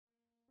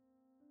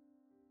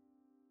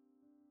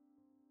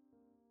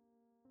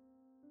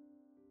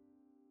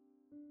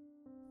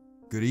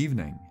Good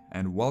evening,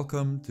 and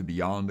welcome to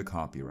Beyond the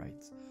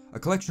Copyright, a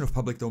collection of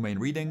public domain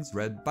readings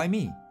read by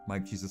me,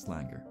 Mike Jesus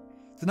Langer.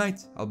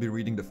 Tonight, I'll be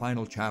reading the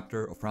final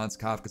chapter of Franz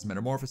Kafka's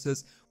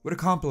Metamorphosis with a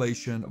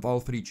compilation of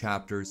all 3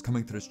 chapters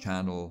coming to this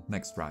channel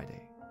next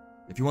Friday.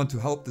 If you want to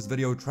help this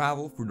video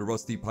travel through the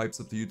rusty pipes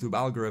of the YouTube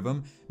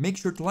algorithm, make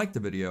sure to like the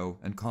video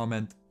and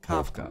comment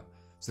Kafka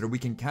so that we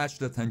can catch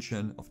the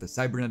attention of the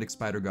cybernetic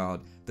spider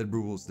god that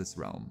rules this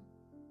realm.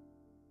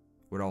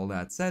 With all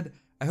that said,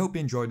 I hope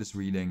you enjoyed this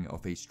reading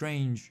of a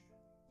strange,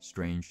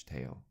 strange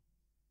tale.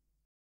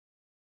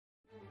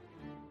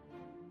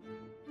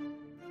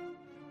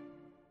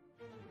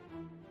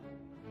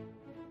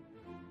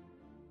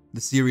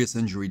 The serious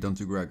injury done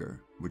to Gregor,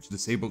 which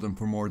disabled him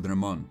for more than a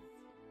month,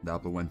 the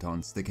apple went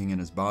on sticking in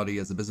his body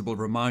as a visible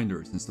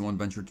reminder since no one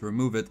ventured to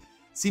remove it,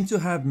 seemed to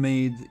have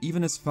made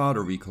even his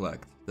father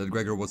recollect that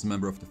Gregor was a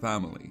member of the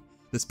family,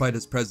 despite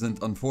his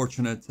present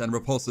unfortunate and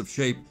repulsive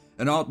shape,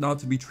 and ought not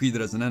to be treated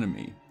as an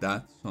enemy,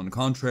 that, on the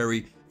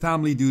contrary,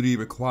 family duty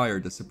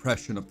required the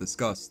suppression of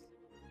disgust.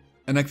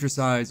 An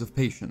exercise of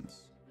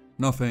patience.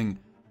 Nothing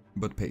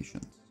but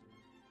patience.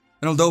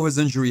 And although his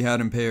injury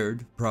had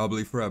impaired,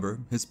 probably forever,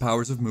 his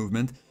powers of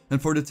movement, and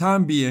for the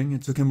time being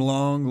it took him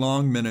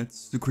long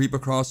minutes to creep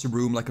across the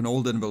room like an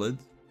old invalid,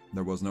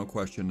 there was no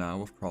question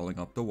now of crawling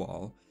up the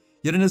wall,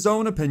 yet in his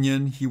own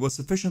opinion he was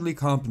sufficiently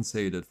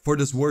compensated for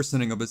this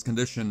worsening of his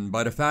condition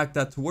by the fact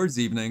that towards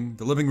evening,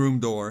 the living room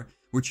door,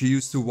 which he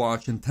used to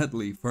watch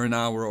intently for an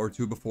hour or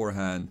two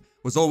beforehand,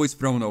 was always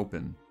thrown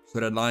open, so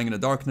that lying in the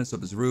darkness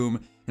of his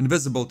room,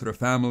 invisible to the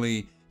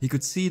family, he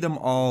could see them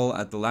all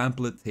at the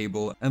lamplit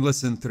table and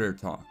listen to their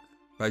talk,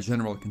 by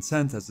general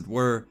consent as it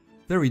were,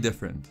 very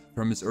different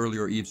from his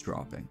earlier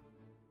eavesdropping.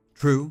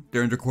 True,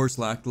 their intercourse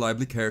lacked the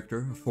lively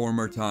character of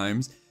former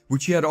times,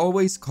 which he had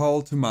always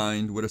called to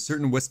mind with a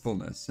certain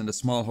wistfulness in the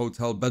small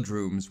hotel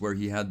bedrooms where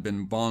he had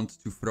been wont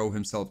to throw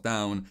himself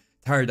down,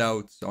 tired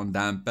out on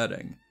damp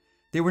bedding.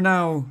 They were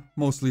now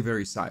mostly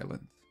very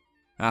silent.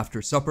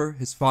 After supper,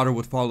 his father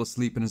would fall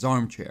asleep in his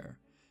armchair.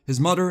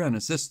 His mother and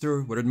his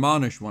sister would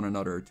admonish one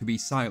another to be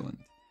silent.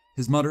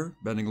 His mother,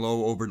 bending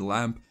low over the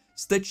lamp,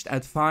 stitched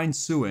at fine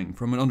sewing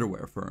from an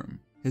underwear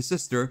firm. His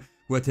sister,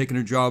 who had taken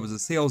a job as a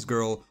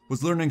salesgirl,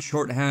 was learning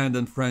shorthand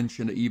and French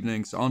in the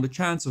evenings on the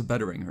chance of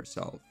bettering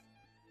herself.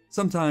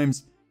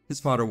 Sometimes, his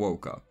father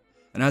woke up,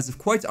 and as if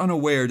quite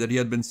unaware that he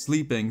had been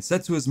sleeping,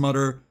 said to his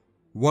mother,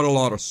 "What a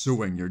lot of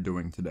sewing you're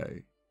doing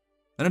today,"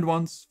 and at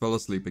once fell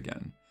asleep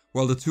again,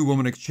 while the two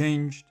women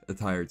exchanged a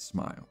tired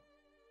smile.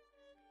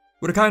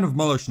 With a kind of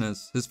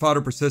mullishness, his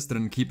father persisted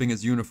in keeping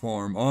his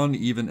uniform on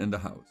even in the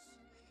house.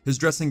 His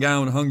dressing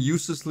gown hung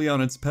uselessly on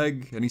its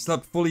peg, and he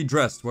slept fully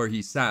dressed where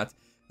he sat,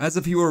 as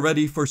if he were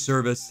ready for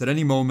service at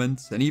any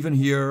moment, and even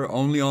here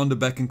only on the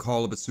beck and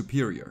call of his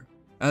superior.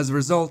 As a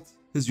result,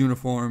 his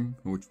uniform,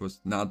 which was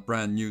not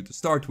brand new to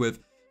start with,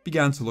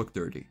 began to look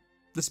dirty,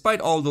 despite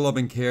all the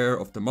loving care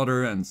of the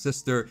mother and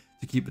sister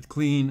to keep it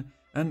clean,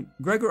 and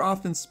Gregor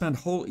often spent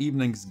whole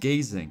evenings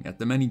gazing at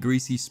the many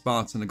greasy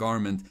spots in the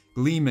garment,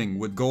 gleaming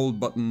with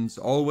gold buttons,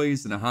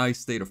 always in a high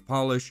state of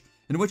polish,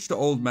 in which the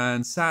old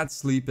man sat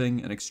sleeping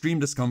in extreme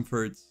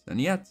discomfort,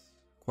 and yet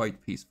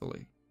quite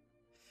peacefully.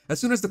 As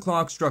soon as the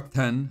clock struck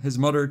 10, his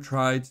mother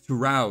tried to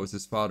rouse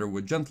his father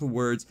with gentle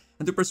words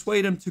and to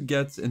persuade him to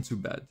get into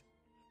bed.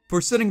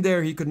 For sitting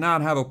there he could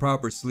not have a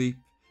proper sleep,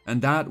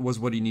 and that was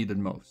what he needed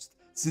most,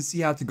 since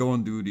he had to go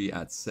on duty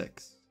at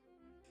 6.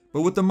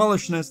 But with the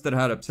mullishness that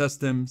had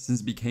obsessed him since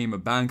he became a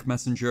bank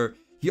messenger,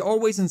 he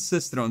always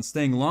insisted on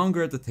staying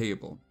longer at the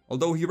table,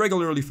 although he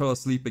regularly fell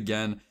asleep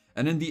again,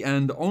 and in the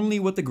end only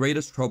with the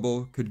greatest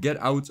trouble could get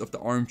out of the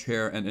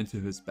armchair and into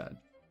his bed.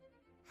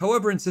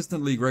 However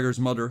insistently Gregor's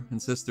mother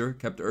and sister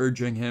kept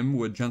urging him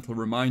with gentle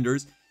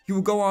reminders, he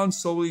would go on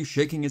slowly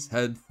shaking his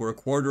head for a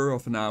quarter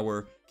of an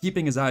hour,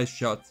 keeping his eyes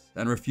shut,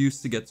 and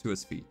refused to get to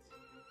his feet.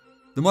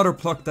 The mother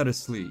plucked at his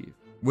sleeve,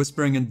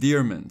 whispering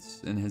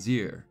endearments in his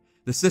ear.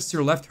 The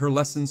sister left her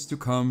lessons to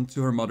come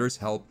to her mother's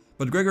help,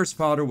 but Gregor's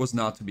father was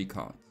not to be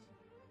caught.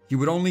 He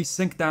would only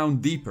sink down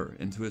deeper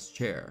into his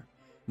chair.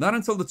 Not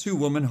until the two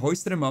women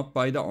hoisted him up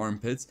by the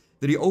armpits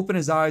did he open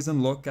his eyes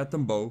and look at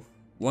them both,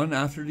 one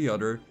after the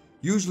other,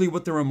 usually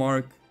with the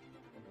remark,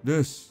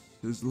 "This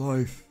is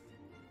life.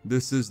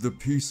 This is the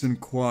peace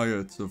and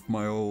quiet of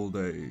my old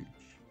age."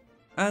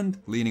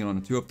 And, leaning on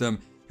the two of them,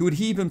 he would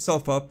heave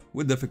himself up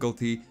with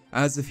difficulty,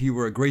 as if he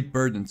were a great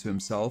burden to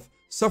himself,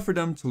 suffer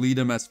them to lead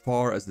him as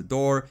far as the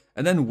door,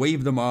 and then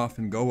wave them off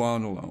and go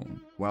on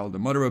alone, while the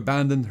mother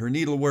abandoned her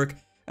needlework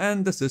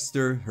and the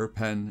sister her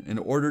pen in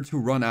order to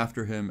run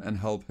after him and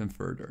help him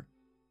further.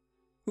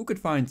 Who could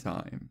find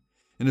time,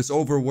 in this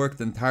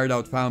overworked and tired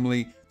out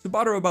family, to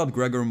bother about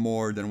Gregor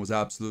more than was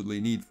absolutely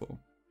needful?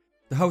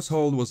 The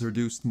household was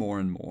reduced more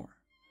and more.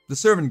 The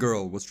servant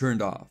girl was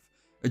turned off.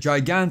 A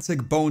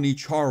gigantic bony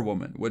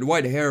charwoman with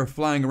white hair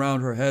flying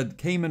around her head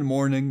came in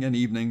morning and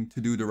evening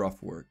to do the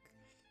rough work.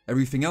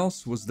 Everything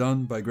else was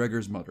done by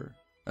Gregor's mother,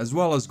 as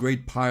well as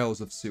great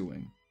piles of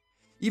sewing.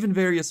 Even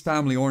various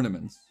family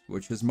ornaments,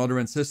 which his mother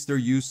and sister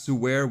used to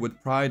wear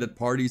with pride at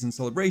parties and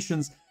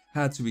celebrations,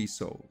 had to be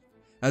sold.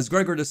 as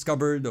Gregor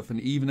discovered of an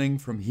evening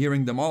from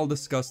hearing them all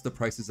discuss the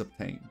prices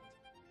obtained.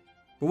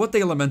 But what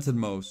they lamented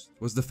most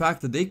was the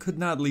fact that they could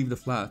not leave the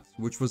flat,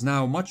 which was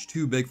now much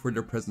too big for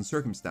their present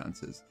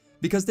circumstances,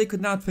 because they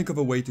could not think of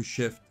a way to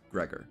shift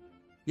Gregor.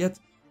 Yet,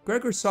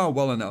 Gregor saw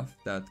well enough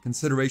that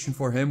consideration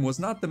for him was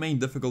not the main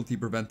difficulty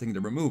preventing the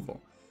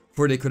removal,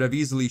 for they could have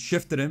easily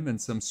shifted him in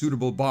some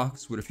suitable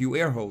box with a few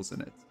air holes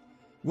in it.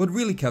 What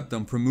really kept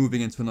them from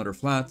moving into another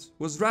flat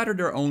was rather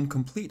their own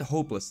complete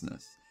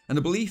hopelessness, and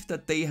the belief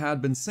that they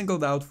had been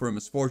singled out for a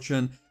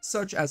misfortune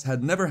such as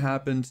had never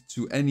happened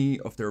to any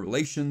of their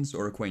relations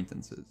or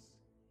acquaintances.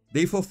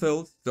 They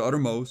fulfilled, the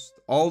uttermost,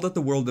 all that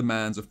the world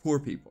demands of poor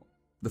people.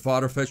 The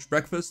father fetched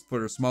breakfast for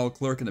the small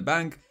clerk in the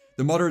bank,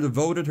 the mother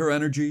devoted her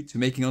energy to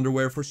making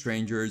underwear for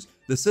strangers,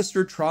 the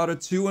sister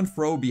trotted to and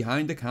fro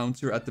behind the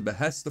counter at the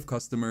behest of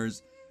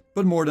customers,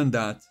 but more than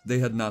that, they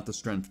had not the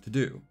strength to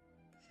do.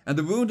 And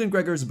the wound in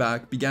Gregor's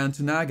back began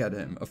to nag at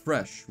him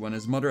afresh when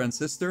his mother and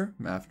sister,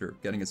 after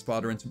getting his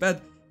father into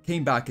bed,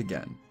 came back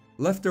again,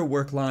 left their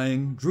work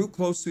lying, drew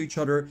close to each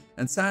other,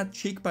 and sat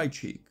cheek by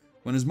cheek,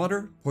 when his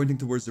mother, pointing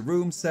towards the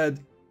room,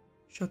 said,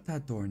 "Shut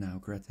that door now,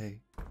 Grete,"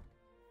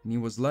 and he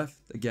was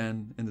left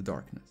again in the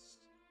darkness.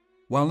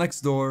 While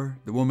next door,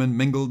 the woman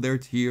mingled their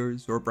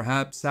tears, or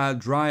perhaps sat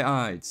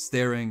dry-eyed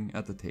staring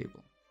at the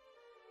table.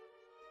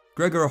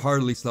 Gregor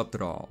hardly slept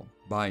at all,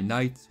 by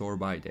night or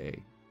by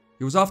day.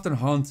 He was often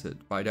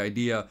haunted by the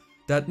idea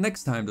that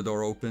next time the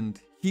door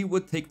opened, he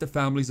would take the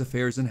family's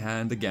affairs in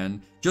hand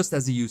again, just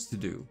as he used to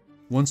do.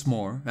 Once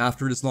more,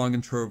 after this long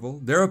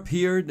interval, there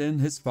appeared in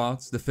his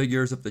thoughts the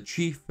figures of the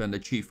chief and the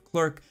chief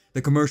clerk,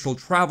 the commercial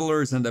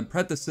travelers and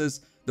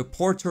apprentices, the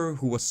porter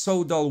who was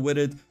so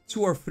dull-witted,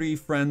 2 or 3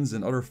 friends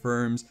in other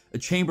firms, a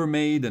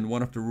chambermaid in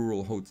one of the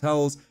rural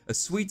hotels, a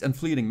sweet and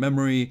fleeting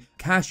memory,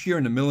 cashier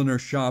in a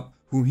milliner's shop,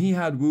 whom he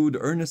had wooed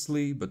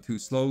earnestly but too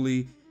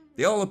slowly.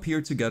 They all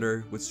appeared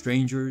together with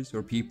strangers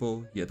or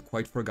people he had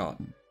quite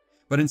forgotten.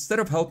 But instead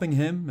of helping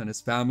him and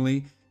his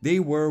family, they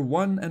were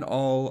one and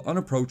all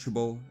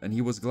unapproachable, and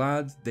he was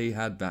glad they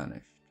had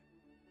vanished.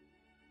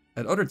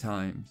 At other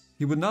times,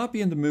 he would not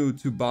be in the mood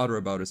to bother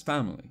about his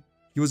family.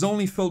 He was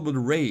only filled with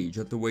rage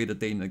at the way that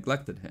they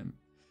neglected him.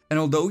 And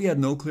although he had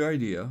no clear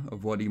idea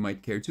of what he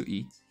might care to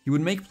eat, he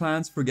would make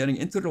plans for getting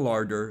into the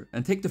larder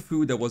and take the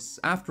food that was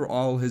after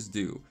all his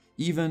due,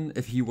 even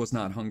if he was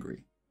not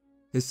hungry.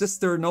 His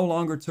sister no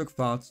longer took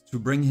thought to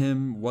bring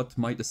him what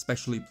might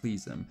especially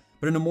please him,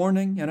 but in the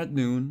morning and at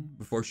noon,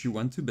 before she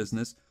went to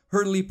business,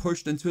 hurriedly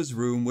pushed into his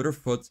room with her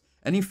foot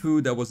any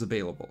food that was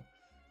available,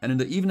 and in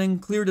the evening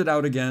cleared it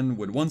out again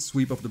with one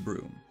sweep of the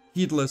broom,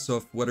 heedless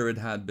of whether it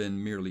had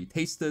been merely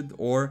tasted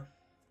or,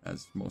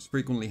 as most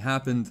frequently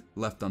happened,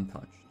 left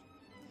untouched.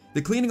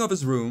 The cleaning of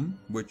his room,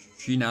 which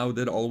she now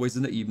did always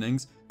in the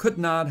evenings, could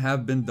not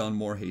have been done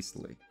more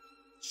hastily.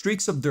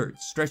 Streaks of dirt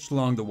stretched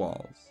along the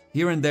walls.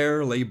 Here and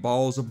there lay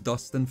balls of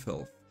dust and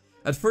filth.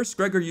 At first,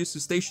 Gregor used to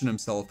station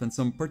himself in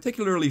some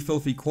particularly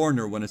filthy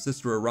corner when his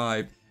sister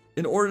arrived,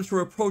 in order to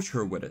reproach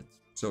her with it,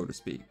 so to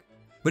speak.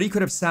 But he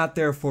could have sat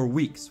there for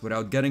weeks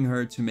without getting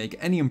her to make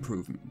any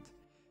improvement.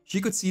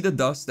 She could see the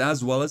dust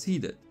as well as he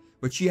did,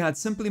 but she had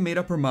simply made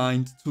up her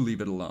mind to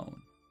leave it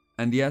alone.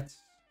 And yet,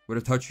 with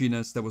a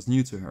touchiness that was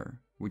new to her,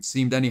 which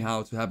seemed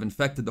anyhow to have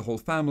infected the whole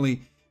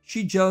family,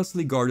 she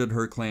jealously guarded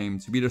her claim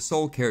to be the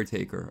sole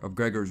caretaker of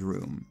Gregor's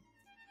room.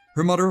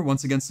 Her mother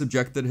once again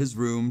subjected his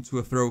room to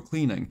a thorough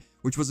cleaning,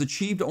 which was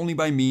achieved only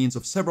by means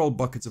of several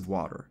buckets of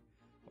water.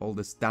 All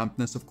this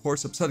dampness of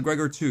course upset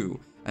Gregor too,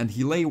 and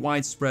he lay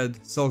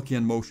widespread, sulky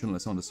and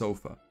motionless on the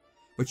sofa.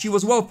 But she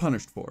was well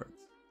punished for it.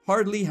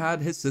 Hardly had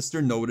his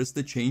sister noticed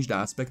the changed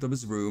aspect of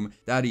his room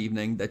that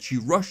evening that she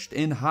rushed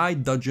in high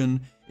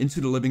dudgeon into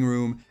the living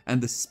room,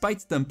 and despite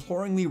the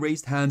imploringly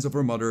raised hands of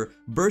her mother,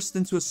 burst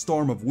into a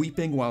storm of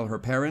weeping while her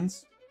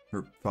parents,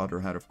 her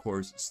father had of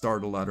course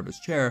startled out of his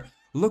chair,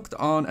 looked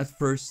on at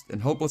first in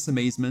hopeless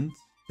amazement.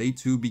 They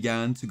too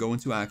began to go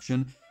into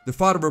action. The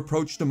father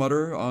reproached the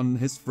mother on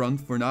his front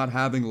for not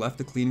having left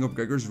the cleaning of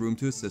Gregor's room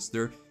to his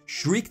sister,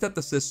 shrieked at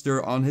the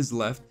sister on his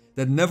left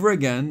that never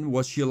again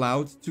was she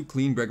allowed to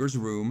clean Gregor's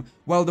room,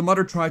 while the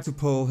mother tried to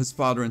pull his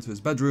father into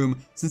his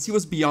bedroom since he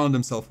was beyond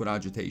himself with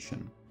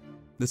agitation.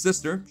 The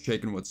sister,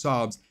 shaken with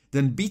sobs,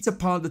 then beat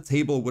upon the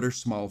table with her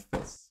small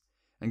fists,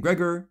 and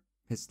Gregor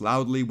hissed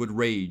loudly with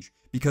rage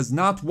because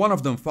not one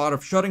of them thought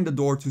of shutting the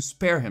door to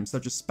spare him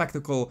such a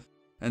spectacle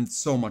and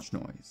so much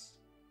noise.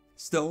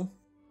 Still,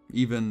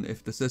 even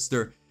if the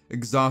sister,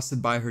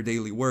 exhausted by her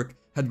daily work,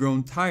 had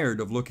grown tired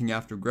of looking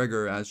after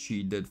Gregor as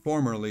she did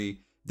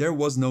formerly, there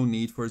was no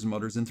need for his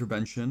mother's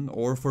intervention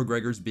or for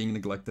Gregor's being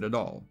neglected at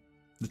all.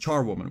 The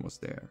charwoman was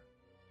there.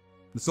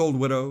 This old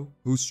widow,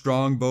 whose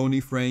strong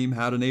bony frame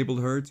had enabled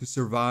her to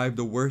survive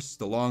the worst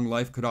the long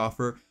life could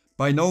offer,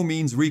 by no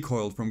means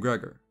recoiled from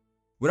Gregor.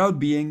 Without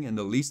being in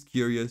the least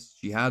curious,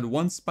 she had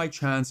once by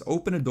chance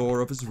opened a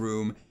door of his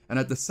room, and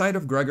at the sight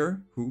of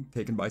Gregor, who,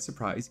 taken by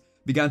surprise,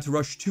 began to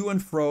rush to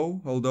and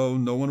fro, although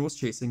no one was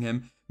chasing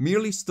him,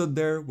 merely stood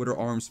there with her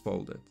arms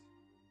folded.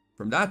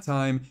 From that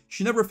time,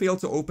 she never failed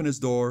to open his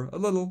door a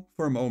little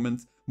for a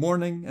moment,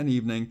 morning and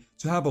evening,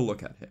 to have a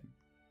look at him.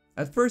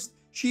 At first,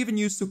 she even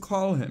used to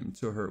call him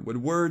to her with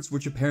words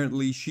which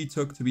apparently she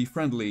took to be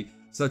friendly,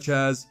 such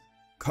as,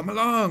 "Come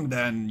along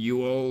then,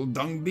 you old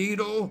dung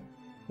beetle,"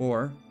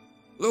 or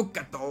 "Look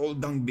at the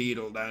old dung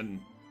beetle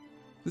then."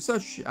 To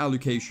such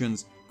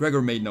allocations,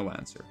 Gregor made no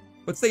answer,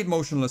 but stayed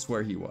motionless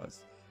where he was,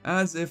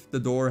 as if the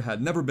door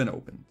had never been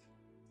opened.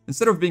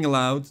 Instead of being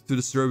allowed to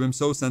disturb him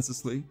so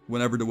senselessly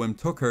whenever the whim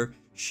took her,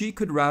 she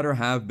could rather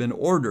have been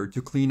ordered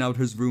to clean out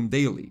his room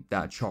daily,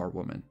 that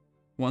charwoman.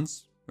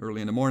 Once,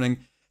 early in the morning,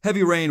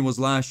 heavy rain was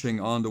lashing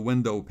on the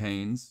window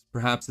panes,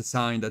 perhaps a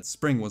sign that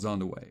spring was on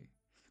the way.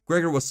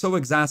 Gregor was so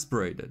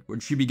exasperated when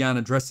she began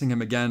addressing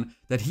him again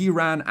that he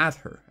ran at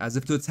her as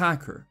if to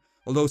attack her,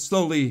 although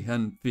slowly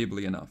and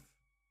feebly enough.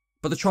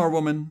 But the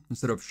charwoman,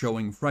 instead of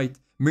showing fright,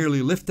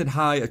 merely lifted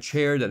high a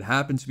chair that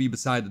happened to be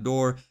beside the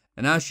door,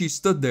 and as she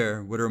stood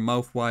there with her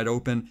mouth wide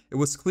open, it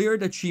was clear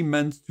that she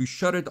meant to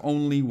shut it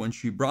only when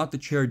she brought the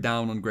chair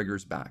down on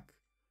Gregor's back.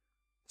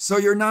 "So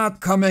you're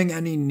not coming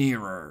any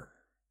nearer?"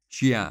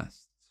 she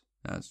asked,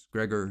 as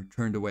Gregor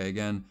turned away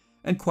again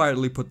and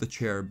quietly put the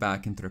chair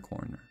back into the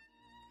corner.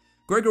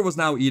 Gregor was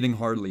now eating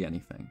hardly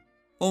anything.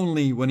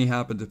 Only when he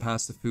happened to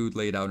pass the food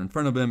laid out in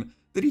front of him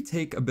did he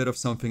take a bit of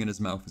something in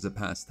his mouth as a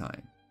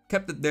pastime,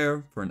 kept it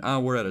there for an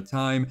hour at a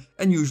time,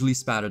 and usually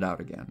spat it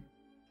out again.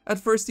 At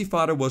first he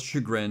thought it was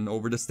chagrin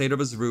over the state of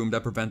his room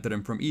that prevented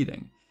him from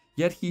eating,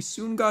 yet he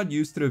soon got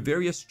used to the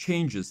various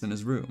changes in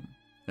his room.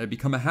 It had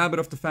become a habit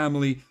of the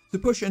family to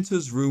push into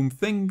his room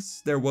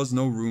things there was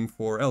no room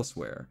for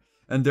elsewhere,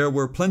 and there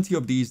were plenty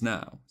of these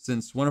now,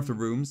 since one of the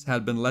rooms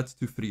had been let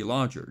to 3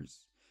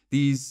 lodgers.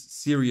 These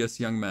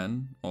serious young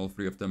men, all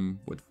 3 of them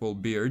with full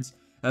beards,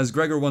 as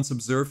Gregor once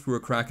observed through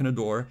a crack in the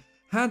door,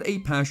 had a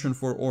passion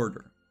for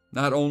order,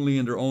 not only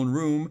in their own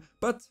room,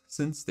 but,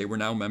 since they were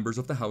now members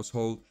of the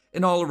household,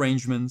 in all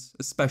arrangements,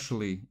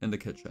 especially in the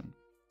kitchen.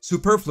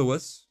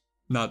 Superfluous,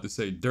 not to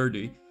say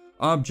dirty,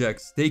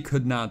 objects they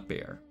could not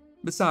bear.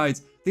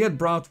 Besides, they had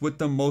brought with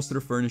them most of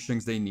the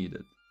furnishings they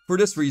needed. For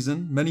this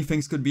reason, many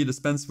things could be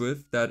dispensed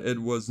with that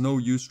it was no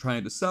use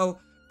trying to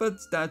sell, but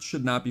that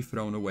should not be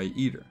thrown away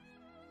either.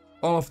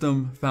 All of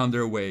them found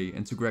their way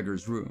into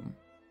Gregor's room.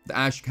 The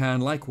ash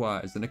can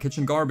likewise, and the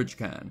kitchen garbage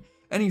can.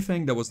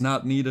 Anything that was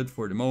not needed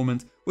for the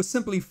moment was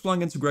simply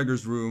flung into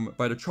Gregor's room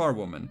by the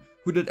charwoman,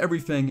 who did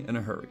everything in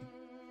a hurry.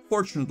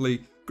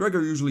 Fortunately,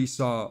 Gregor usually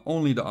saw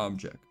only the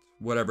object,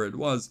 whatever it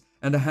was,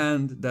 and the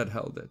hand that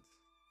held it.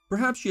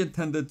 Perhaps she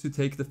intended to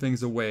take the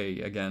things away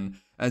again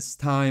as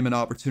time and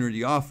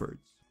opportunity offered,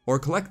 or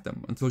collect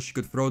them until she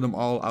could throw them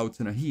all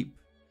out in a heap.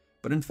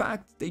 But in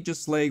fact, they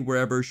just lay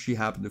wherever she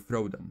happened to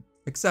throw them,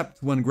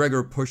 except when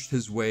Gregor pushed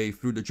his way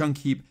through the junk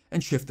heap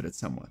and shifted it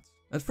somewhat.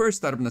 At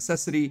first out of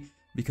necessity,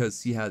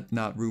 because he had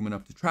not room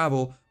enough to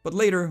travel, but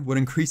later with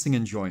increasing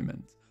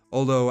enjoyment,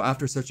 although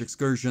after such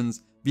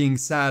excursions, being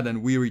sad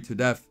and weary to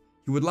death,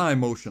 he would lie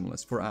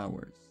motionless for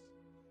hours.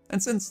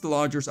 And since the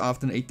lodgers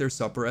often ate their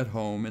supper at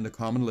home in the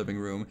common living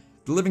room,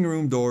 the living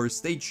room doors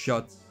stayed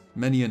shut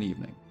many an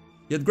evening.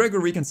 Yet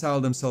Gregor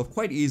reconciled himself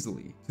quite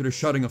easily to the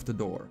shutting of the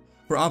door,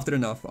 for often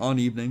enough, on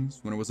evenings,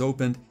 when it was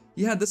opened,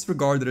 he had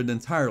disregarded it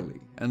entirely,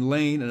 and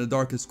lain in the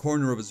darkest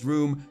corner of his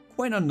room,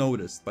 quite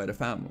unnoticed by the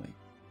family.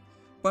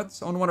 But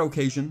on one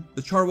occasion,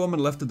 the charwoman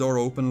left the door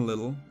open a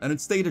little, and it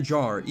stayed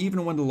ajar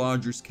even when the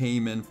lodgers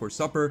came in for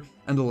supper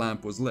and the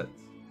lamp was lit.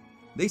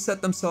 They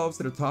set themselves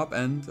at the top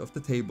end of the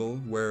table,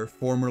 where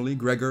formerly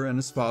Gregor and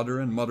his father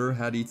and mother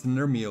had eaten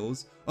their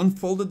meals,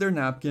 unfolded their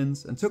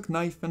napkins, and took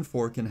knife and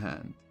fork in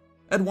hand.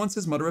 At once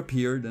his mother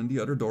appeared in the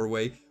other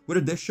doorway with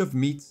a dish of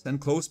meat, and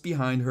close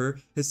behind her,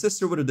 his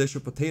sister with a dish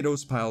of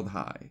potatoes piled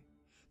high.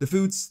 The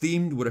food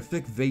steamed with a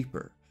thick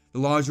vapor. The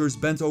lodgers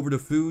bent over the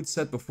food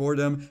set before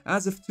them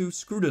as if to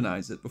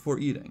scrutinize it before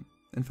eating.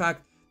 In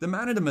fact, the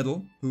man in the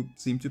middle, who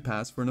seemed to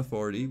pass for an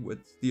authority with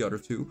the other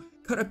 2,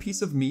 cut a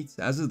piece of meat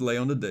as it lay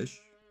on the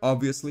dish,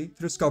 obviously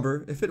to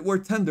discover if it were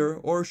tender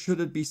or should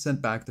it be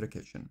sent back to the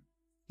kitchen.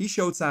 He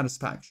showed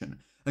satisfaction,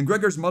 and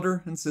Gregor's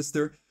mother and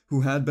sister,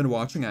 who had been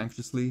watching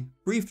anxiously,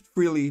 breathed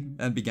freely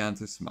and began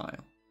to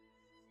smile.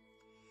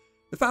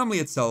 The family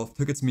itself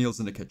took its meals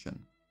in the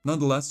kitchen.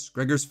 Nonetheless,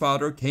 Gregor's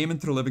father came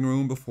into the living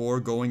room before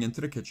going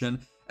into the kitchen,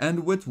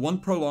 and with one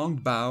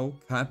prolonged bow,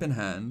 cap in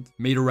hand,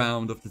 made a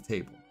round of the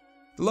table.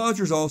 The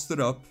lodgers all stood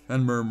up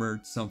and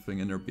murmured something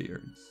in their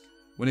beards.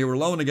 When they were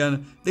alone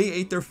again, they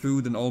ate their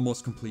food in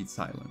almost complete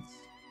silence.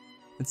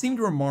 It seemed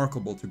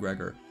remarkable to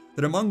Gregor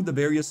that among the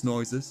various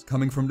noises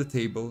coming from the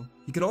table,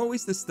 he could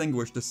always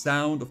distinguish the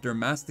sound of their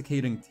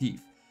masticating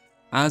teeth,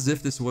 as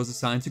if this was a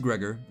sign to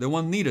Gregor that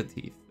one needed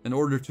teeth in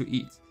order to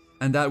eat,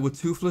 and that with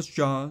toothless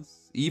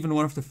jaws, even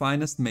one of the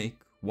finest make,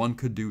 one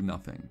could do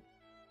nothing.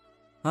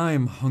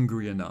 "I'm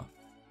hungry enough,"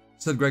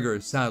 said Gregor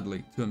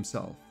sadly to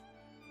himself,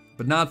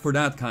 "but not for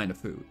that kind of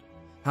food.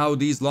 How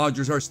these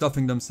lodgers are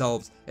stuffing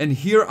themselves, and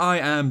here I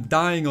am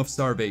dying of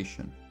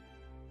starvation."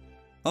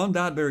 On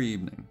that very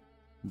evening,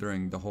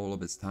 during the whole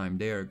of his time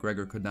there,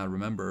 Gregor could not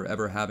remember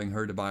ever having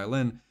heard a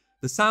violin.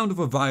 The sound of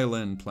a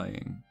violin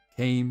playing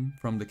came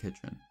from the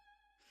kitchen.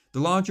 The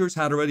lodgers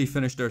had already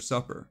finished their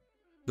supper.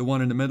 The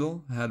one in the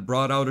middle had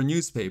brought out a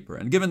newspaper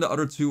and given the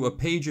other two a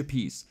page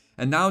apiece,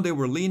 and now they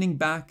were leaning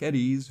back at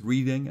ease,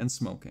 reading and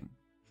smoking.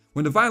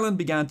 When the violin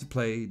began to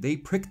play, they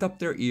pricked up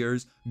their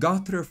ears,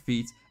 got to their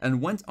feet,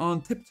 and went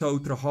on tiptoe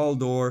to the hall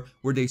door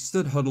where they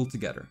stood huddled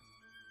together.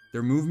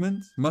 Their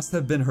movement must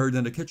have been heard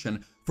in the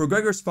kitchen, for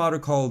Gregor's father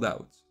called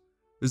out,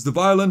 "Is the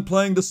violin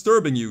playing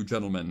disturbing you,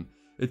 gentlemen?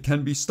 It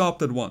can be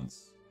stopped at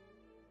once."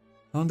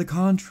 "On the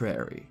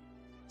contrary,"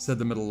 said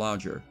the middle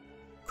lodger,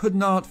 "could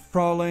not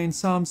Fräulein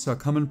Samsa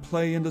come and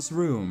play in this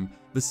room,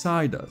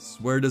 beside us,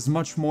 where it is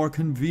much more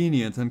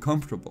convenient and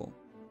comfortable?"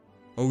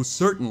 "Oh,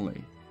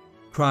 certainly,"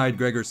 cried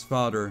Gregor's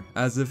father,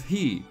 as if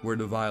he were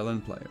the violin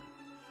player.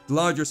 The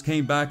lodgers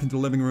came back into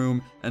the living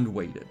room and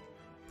waited.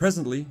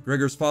 Presently,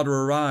 Gregor's father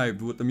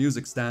arrived with the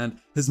music stand,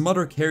 his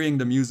mother carrying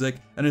the music,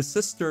 and his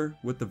sister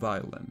with the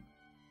violin.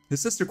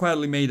 His sister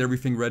quietly made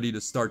everything ready to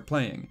start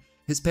playing.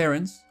 His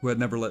parents, who had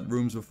never let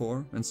rooms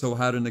before, and so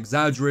had an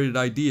exaggerated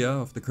idea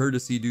of the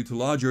courtesy due to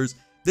lodgers,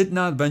 did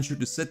not venture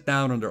to sit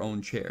down on their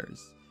own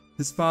chairs.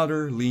 His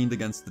father leaned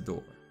against the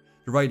door,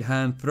 the right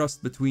hand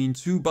thrust between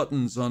two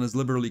buttons on his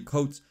liberally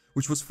coat,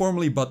 which was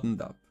formally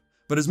buttoned up.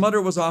 But his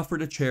mother was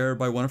offered a chair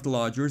by one of the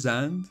lodgers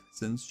and,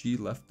 since she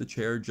left the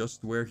chair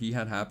just where he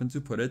had happened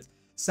to put it,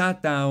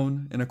 sat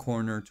down in a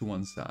corner to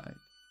one side.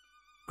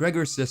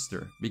 Gregor's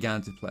sister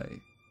began to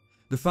play.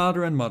 The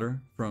father and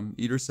mother, from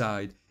either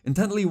side,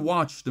 intently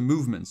watched the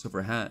movements of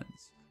her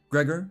hands.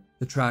 Gregor,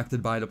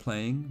 attracted by the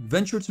playing,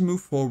 ventured to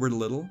move forward a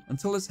little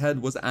until his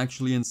head was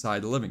actually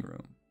inside the living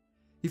room.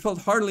 He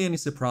felt hardly any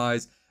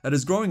surprise at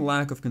his growing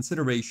lack of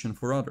consideration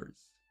for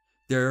others.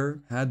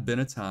 There had been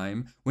a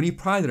time when he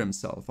prided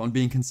himself on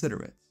being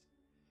considerate.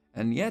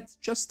 And yet,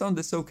 just on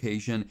this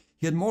occasion,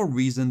 he had more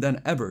reason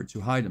than ever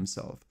to hide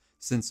himself,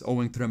 since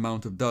owing to the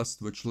amount of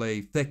dust which lay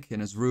thick in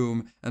his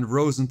room and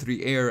rose into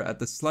the air at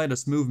the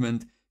slightest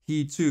movement,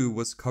 he too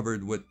was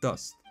covered with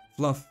dust,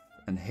 fluff,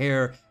 and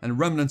hair, and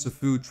remnants of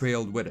food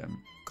trailed with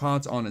him,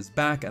 caught on his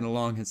back and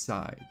along his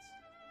sides.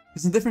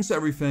 His indifference to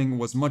everything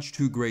was much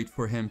too great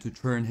for him to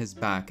turn his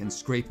back and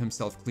scrape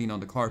himself clean on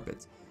the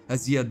carpet,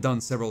 as he had done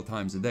several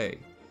times a day.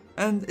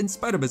 And in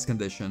spite of his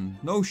condition,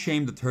 no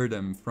shame deterred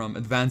him from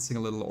advancing a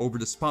little over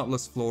the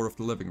spotless floor of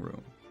the living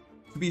room.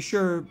 To be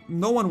sure,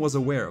 no one was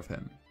aware of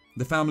him.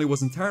 The family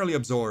was entirely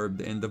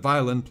absorbed in the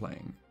violin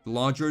playing. The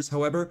lodgers,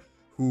 however,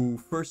 who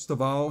first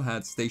of all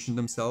had stationed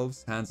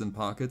themselves, hands in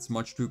pockets,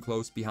 much too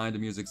close behind the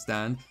music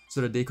stand so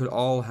that they could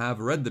all have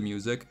read the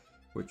music,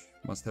 which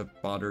must have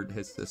bothered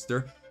his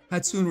sister,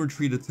 had soon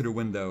retreated to the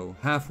window,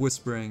 half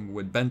whispering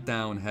with bent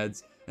down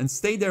heads, and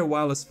stayed there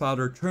while his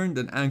father turned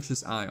an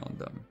anxious eye on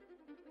them.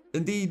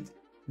 Indeed,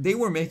 they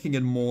were making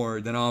it more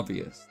than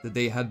obvious that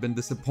they had been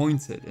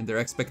disappointed in their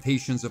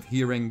expectations of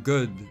hearing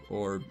good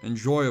or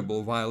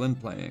enjoyable violin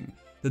playing,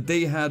 that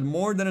they had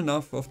more than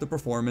enough of the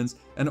performance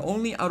and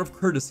only out of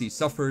courtesy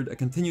suffered a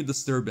continued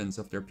disturbance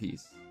of their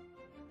peace.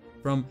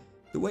 From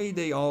the way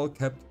they all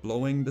kept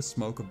blowing the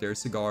smoke of their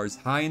cigars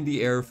high in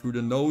the air through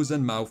the nose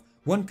and mouth,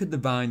 one could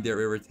divine their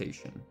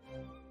irritation.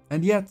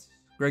 And yet,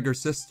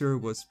 Gregor's sister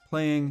was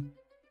playing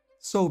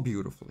so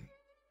beautifully.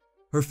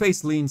 Her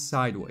face leaned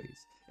sideways.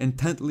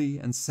 Intently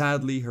and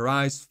sadly, her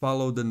eyes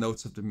followed the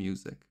notes of the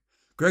music.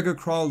 Gregor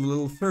crawled a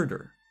little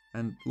further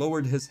and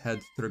lowered his head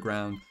to the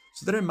ground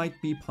so that it might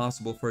be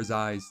possible for his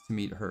eyes to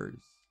meet hers.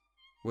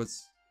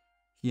 Was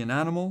he an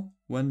animal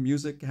when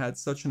music had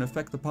such an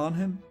effect upon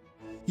him?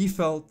 He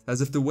felt as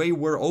if the way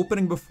were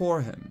opening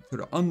before him to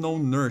the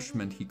unknown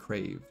nourishment he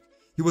craved.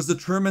 He was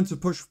determined to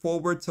push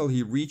forward till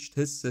he reached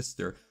his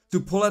sister, to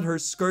pull at her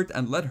skirt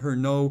and let her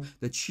know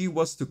that she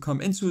was to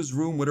come into his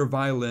room with her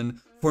violin,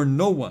 for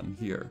no one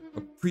here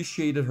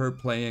appreciated her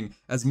playing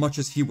as much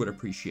as he would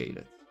appreciate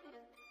it.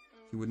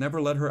 He would never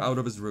let her out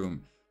of his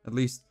room, at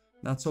least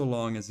not so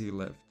long as he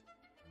lived.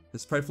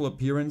 His frightful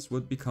appearance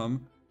would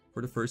become,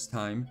 for the first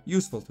time,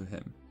 useful to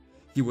him.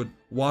 He would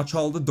watch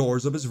all the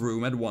doors of his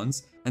room at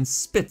once and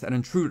spit at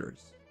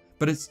intruders.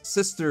 But his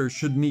sister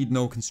should need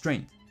no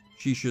constraint.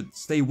 She should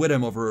stay with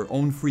him of her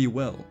own free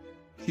will.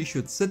 She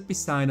should sit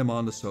beside him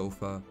on the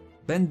sofa,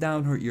 bend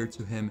down her ear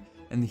to him,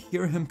 and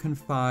hear him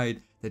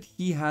confide that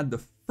he had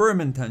the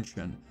firm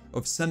intention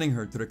of sending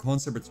her to the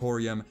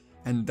conservatorium,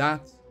 and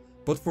that,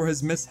 but for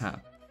his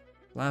mishap,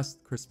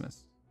 last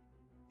Christmas.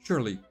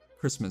 Surely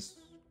Christmas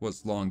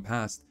was long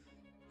past.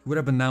 He would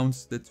have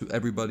announced it to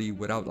everybody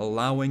without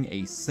allowing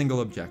a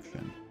single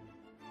objection.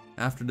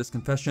 After this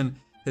confession,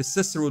 his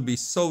sister would be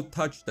so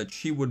touched that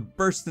she would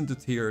burst into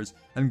tears,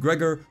 and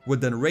Gregor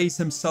would then raise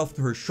himself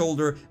to her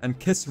shoulder and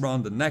kiss her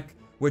on the neck,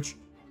 which,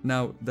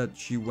 now that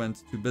she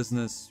went to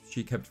business,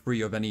 she kept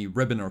free of any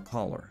ribbon or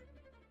collar.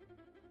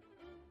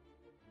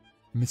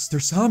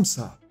 "Mr.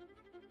 Samsa!"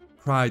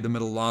 cried the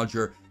middle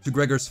lodger to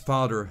Gregor's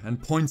father,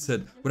 and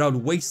pointed, without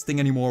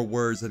wasting any more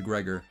words, at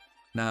Gregor,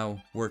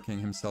 now working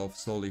himself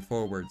slowly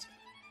forwards.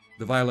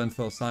 The violin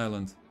fell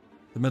silent.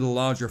 The middle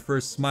lodger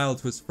first smiled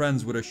to his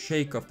friends with a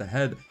shake of the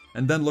head,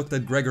 and then looked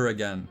at Gregor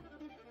again.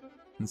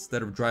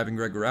 Instead of driving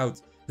Gregor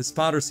out, His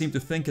father seemed to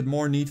think it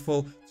more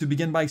needful to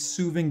begin by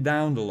soothing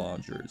down the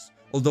lodgers,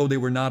 although they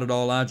were not at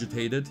all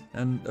agitated,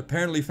 and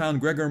apparently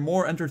found Gregor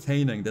more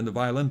entertaining than the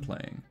violin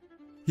playing.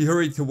 He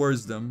hurried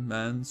towards them,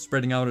 and,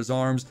 spreading out his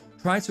arms,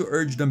 tried to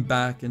urge them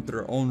back into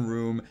their own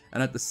room,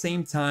 and at the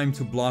same time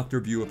to block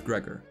their view of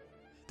Gregor.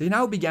 They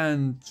now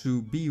began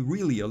to be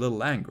really a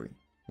little angry.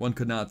 One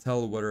could not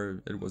tell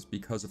whether it was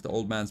because of the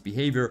old man's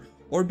behavior,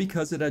 or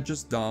because it had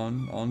just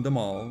dawned on them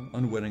all,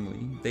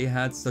 unwittingly, they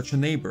had such a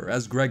neighbor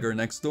as Gregor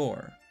next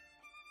door.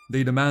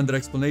 They demanded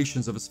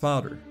explanations of his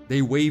father.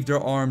 They waved their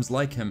arms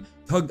like him,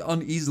 tugged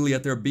uneasily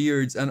at their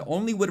beards, and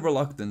only with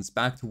reluctance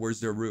back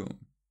towards their room.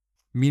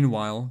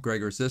 Meanwhile,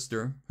 Gregor's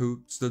sister,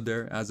 who stood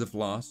there as if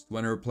lost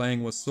when her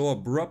playing was so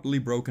abruptly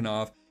broken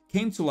off,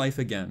 came to life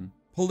again,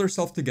 pulled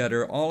herself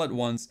together all at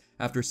once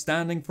after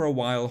standing for a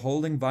while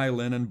holding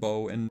violin and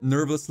bow in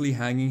nervously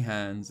hanging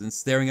hands and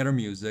staring at her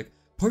music,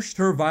 pushed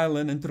her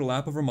violin into the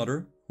lap of her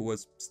mother, who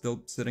was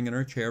still sitting in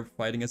her chair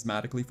fighting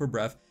asthmatically for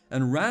breath,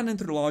 and ran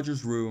into the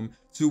lodger's room,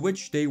 to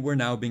which they were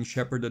now being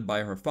shepherded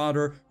by her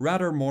father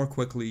rather more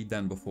quickly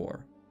than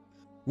before.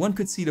 One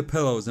could see the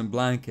pillows and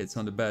blankets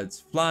on the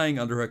beds flying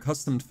under her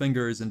accustomed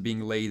fingers and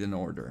being laid in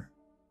order.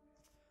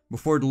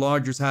 Before the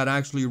lodgers had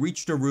actually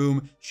reached her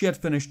room, she had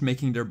finished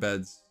making their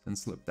beds and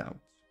slipped out.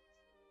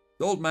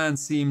 The old man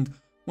seemed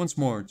once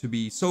more to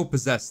be so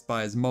possessed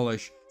by his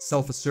mullish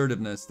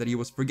self-assertiveness that he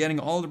was forgetting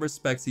all the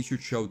respects he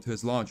should show to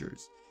his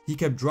lodgers. He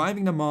kept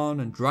driving them on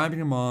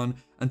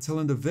until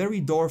in the very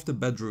door of the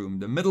bedroom,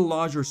 the middle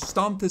lodger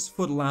stomped his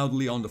foot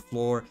loudly on the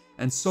floor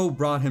and so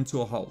brought him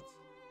to a halt.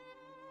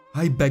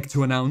 "I beg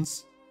to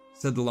announce,"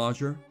 said the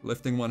lodger,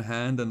 lifting one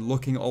hand and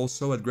looking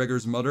also at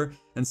Gregor's mother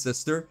and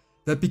sister,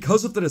 "that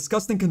because of the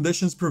disgusting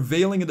conditions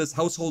prevailing in this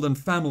household and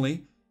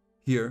family,"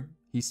 here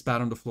he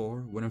spat on the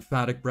floor with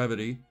emphatic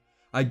brevity,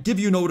 "I give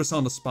you notice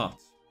on the spot.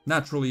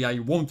 Naturally, I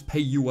won't pay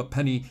you a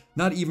penny,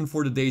 not even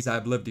for the days I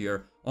have lived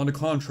here. On the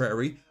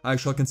contrary, I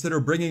shall consider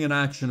bringing an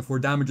action for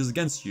damages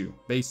against you,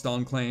 based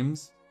on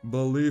claims,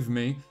 believe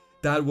me,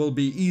 that will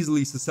be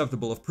easily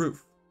susceptible of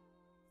proof."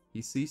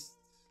 He ceased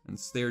and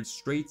stared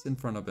straight in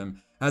front of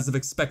him, as if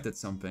expected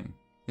something.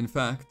 In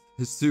fact,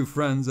 his two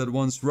friends at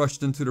once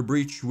rushed into the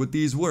breach with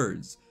these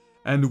words,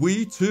 "And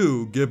we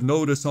too give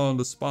notice on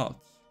the spot."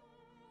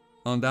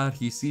 On that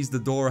he seized the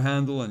door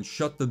handle and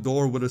shut the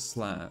door with a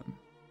slam.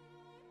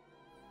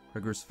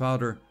 Gregor's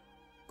father,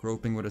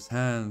 groping with his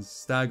hands,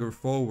 staggered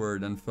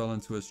forward and fell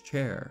into his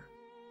chair.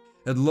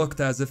 It looked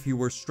as if he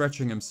were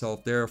stretching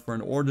himself there for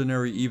an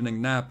ordinary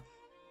evening nap,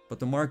 but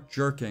the marked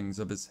jerkings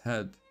of his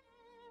head,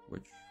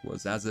 which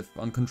was as if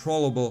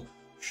uncontrollable,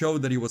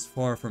 showed that he was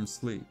far from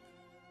sleep.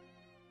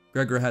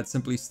 Gregor had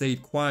simply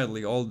stayed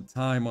quietly all the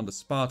time on the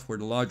spot where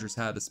the lodgers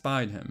had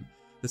espied him.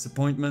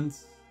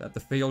 Disappointment at the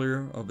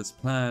failure of his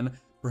plan,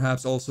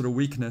 perhaps also the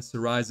weakness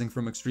arising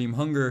from extreme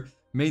hunger,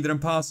 made it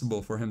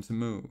impossible for him to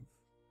move.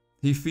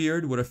 He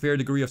feared, with a fair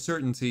degree of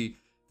certainty,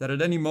 that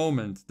at any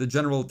moment the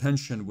general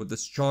tension would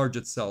discharge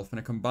itself in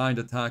a combined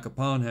attack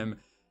upon him,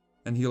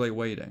 and he lay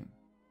waiting.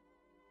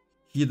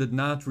 He did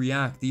not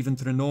react even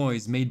to the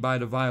noise made by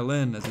the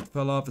violin as it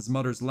fell off his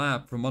mother's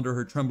lap from under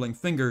her trembling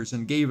fingers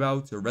and gave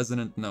out a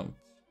resonant note.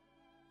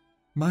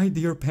 "My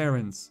dear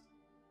parents,"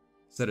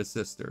 said his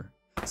sister,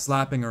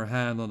 slapping her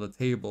hand on the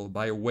table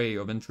by way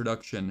of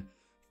introduction,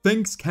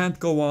 "things can't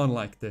go on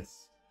like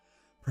this.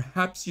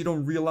 Perhaps you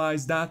don't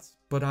realize that,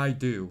 but I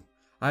do.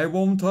 I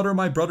won't utter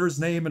my brother's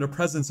name in the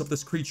presence of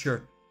this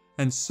creature,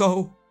 and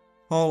so,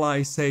 all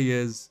I say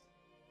is,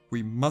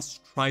 we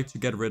must try to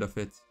get rid of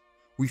it.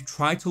 We've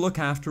tried to look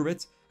after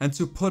it, and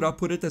to put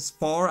up with it as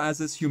far as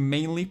is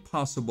humanely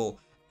possible,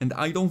 and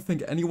I don't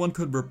think anyone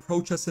could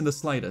reproach us in the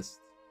slightest."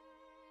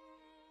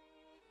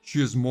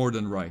 "She is more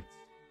than right,"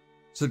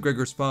 said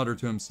Gregor's father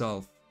to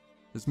himself.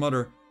 His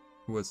mother,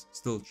 who was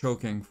still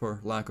choking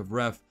for lack of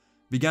breath,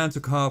 began to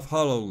cough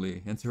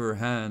hollowly into her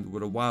hand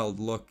with a wild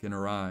look in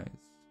her eyes.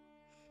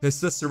 His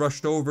sister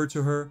rushed over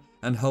to her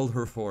and held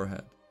her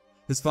forehead.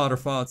 His father's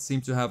thoughts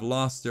seemed to have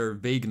lost their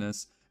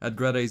vagueness at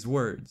Grete's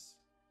words.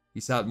 He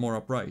sat more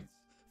upright,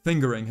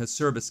 fingering his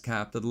service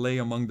cap that lay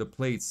among the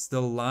plates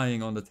still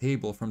lying on the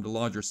table from the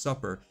lodger's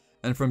supper,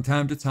 and from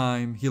time to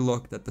time he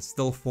looked at the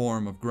still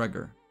form of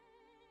Gregor.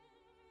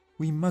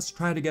 "We must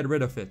try to get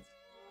rid of it,"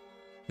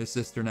 his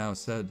sister now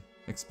said,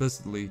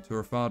 explicitly to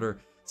her father,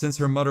 since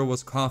her mother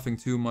was coughing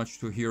too much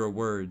to hear a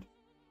word.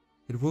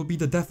 "It will be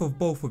the death of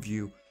both of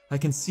you. I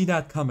can see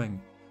that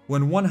coming.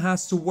 When one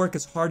has to work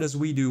as hard as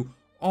we do,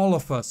 all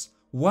of us,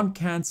 one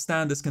can't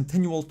stand this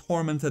continual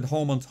torment at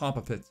home on top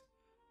of it.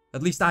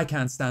 At least I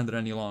can't stand it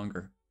any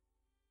longer."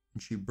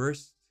 And she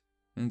burst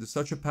into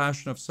such a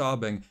passion of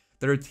sobbing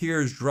that her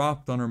tears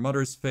dropped on her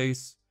mother's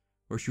face,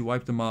 where she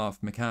wiped them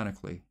off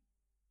mechanically.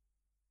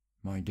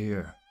 "My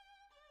dear,"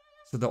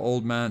 said the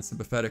old man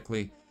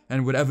sympathetically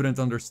and with evident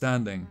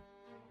understanding,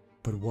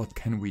 "but what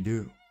can we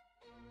do?"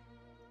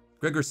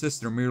 Gregor's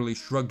sister merely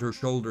shrugged her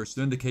shoulders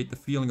to indicate the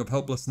feeling of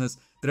helplessness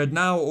that had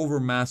now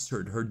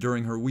overmastered her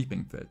during her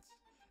weeping fit,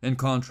 in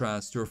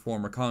contrast to her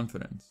former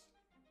confidence.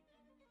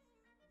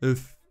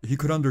 "If he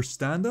could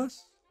understand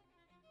us?"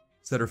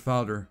 said her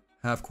father,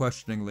 half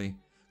questioningly.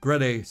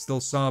 Grete,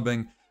 still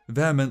sobbing,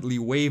 vehemently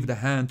waved a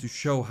hand to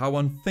show how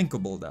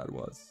unthinkable that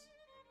was.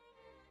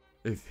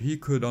 "If he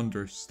could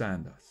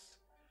understand us,"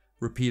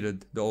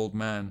 repeated the old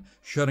man,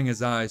 shutting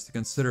his eyes to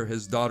consider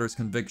his daughter's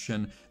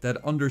conviction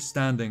that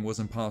understanding was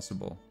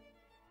impossible,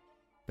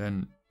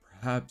 "then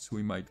perhaps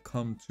we might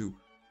come to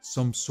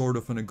some sort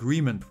of an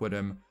agreement with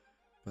him,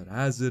 but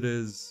as it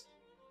is—"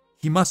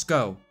 "He must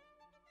go,"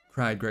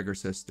 cried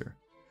Gregor's sister.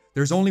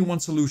 "There's only one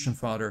solution,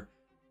 father.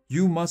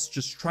 You must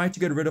just try to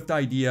get rid of the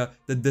idea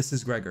that this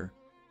is Gregor.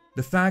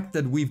 The fact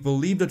that we've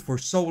believed it for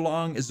so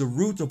long is the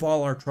root of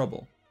all our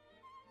trouble.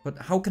 But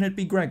how can it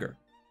be Gregor?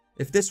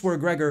 If this were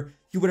Gregor,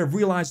 he would have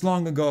realized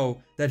long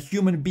ago that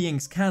human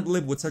beings can't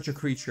live with such a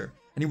creature,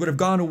 and he would have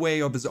gone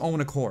away of his own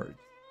accord.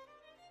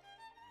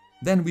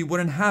 Then we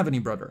wouldn't have any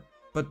brother,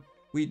 but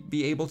we'd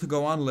be able to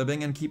go on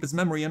living and keep his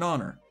memory in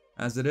honor.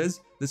 As it is,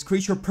 this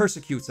creature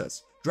persecutes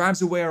us,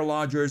 drives away our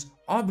lodgers,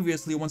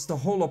 obviously wants the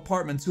whole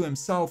apartment to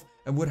himself,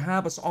 and would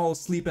have us all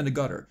sleep in the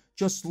gutter.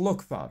 Just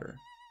look, father,"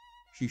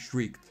 she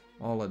shrieked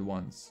all at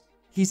once.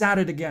 "He's at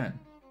it again."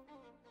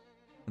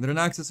 Under an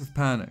access of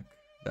panic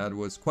that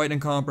was quite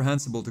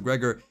incomprehensible to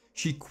Gregor,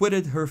 she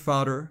quitted her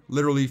father,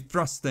 literally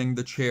thrusting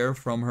the chair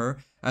from her,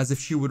 as if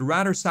she would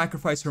rather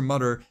sacrifice her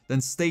mother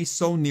than stay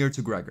so near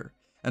to Gregor,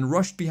 and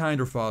rushed behind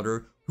her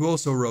father, who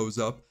also rose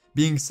up,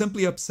 being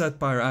simply upset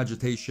by her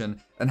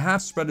agitation, and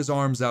half spread his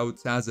arms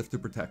out as if to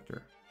protect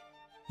her.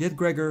 Yet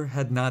Gregor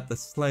had not the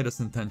slightest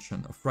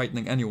intention of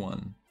frightening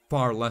anyone,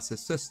 far less his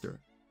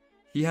sister.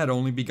 He had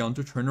only begun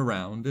to turn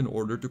around in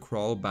order to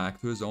crawl back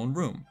to his own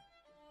room.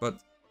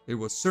 But it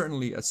was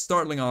certainly a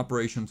startling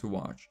operation to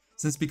watch,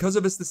 since because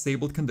of his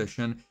disabled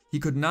condition, he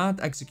could not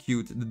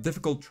execute the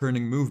difficult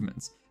turning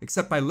movements,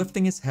 except by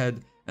lifting his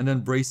head and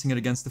then bracing it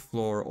against the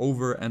floor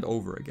over and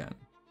over again.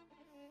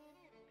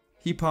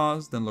 He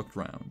paused and looked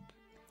round.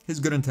 His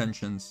good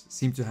intentions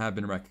seemed to have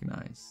been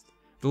recognized.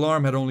 The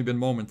alarm had only been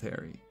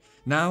momentary.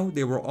 Now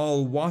they were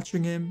all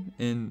watching him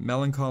in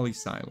melancholy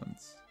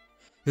silence.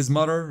 His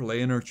mother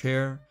lay in her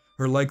chair,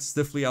 her legs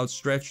stiffly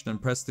outstretched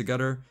and pressed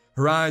together,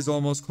 her eyes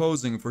almost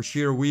closing for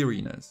sheer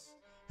weariness.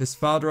 His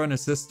father and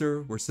his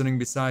sister were sitting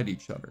beside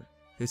each other,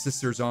 his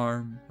sister's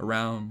arm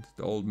around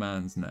the old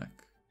man's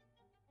neck.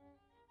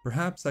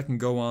 "Perhaps I can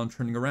go on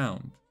turning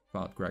around,"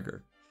 thought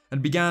Gregor,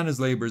 and began his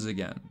labors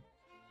again.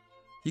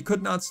 He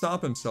could not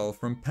stop himself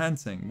from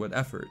panting with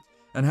effort,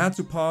 and had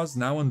to pause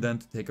now and then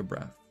to take a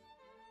breath.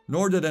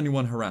 Nor did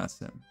anyone harass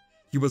him.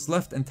 He was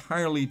left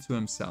entirely to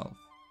himself.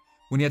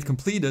 When he had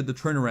completed the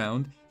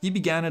turnaround, he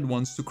began at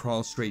once to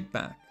crawl straight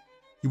back.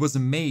 He was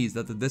amazed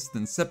at the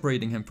distance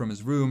separating him from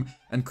his room,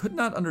 and could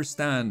not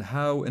understand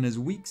how, in his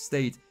weak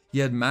state, he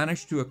had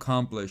managed to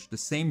accomplish the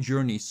same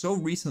journey so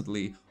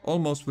recently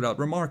almost without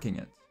remarking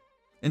it.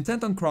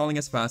 Intent on crawling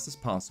as fast as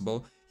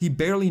possible, he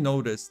barely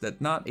noticed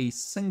that not a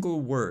single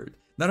word,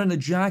 not an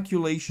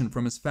ejaculation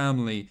from his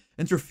family,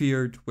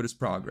 interfered with his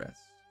progress.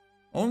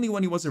 Only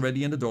when he was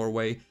already in the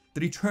doorway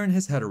did he turn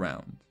his head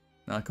around.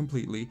 Not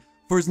completely,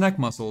 for his neck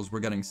muscles were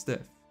getting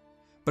stiff,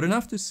 but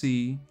enough to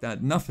see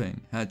that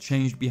nothing had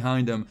changed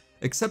behind him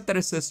except that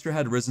his sister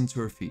had risen to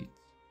her feet.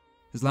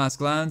 His last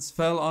glance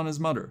fell on his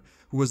mother,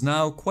 who was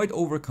now quite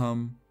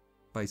overcome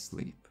by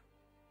sleep.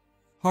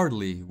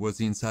 Hardly was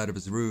he inside of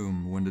his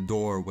room when the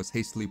door was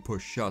hastily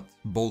pushed shut,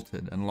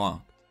 bolted, and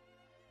locked.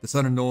 The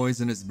sudden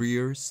noise in his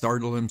rear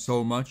startled him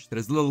so much that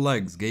his little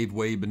legs gave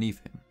way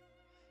beneath him.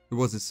 It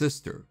was his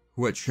sister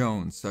who had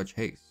shown such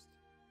haste.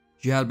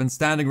 She had been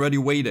standing ready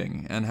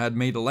waiting, and had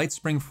made a light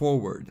spring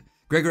forward.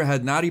 Gregor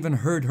had not even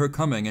heard her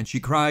coming, and she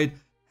cried,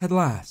 "At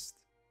last!"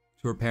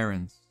 to her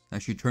parents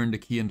as she turned the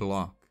key in the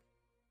lock.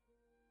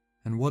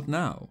 "And what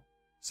now?"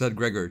 said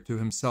Gregor to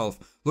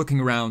himself, looking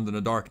around in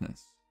the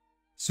darkness.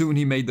 Soon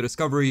he made the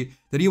discovery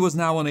that he was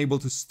now unable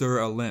to stir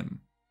a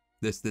limb.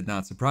 This did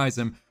not surprise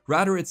him,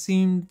 rather it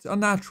seemed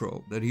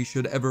unnatural that he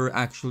should ever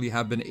actually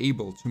have been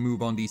able to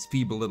move on these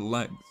feeble little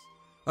legs.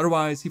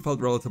 Otherwise, he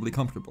felt relatively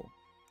comfortable.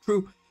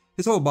 True,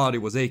 his whole body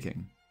was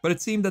aching, but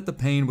it seemed that the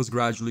pain was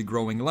gradually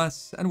growing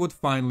less and would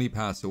finally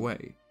pass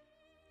away.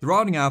 The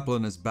rotting apple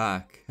in his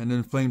back and the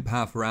inflamed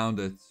path around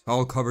it,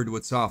 all covered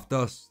with soft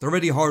dust,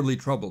 already hardly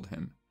troubled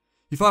him.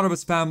 He thought of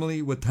his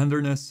family with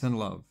tenderness and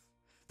love.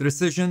 The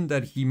decision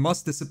that he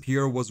must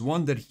disappear was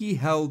one that he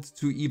held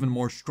to even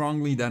more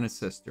strongly than his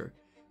sister,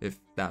 if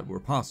that were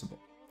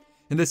possible.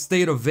 In this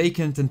state of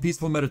vacant and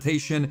peaceful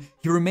meditation,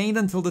 he remained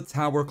until the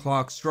tower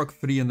clock struck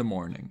 3 in the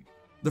morning.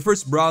 The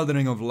first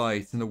broadening of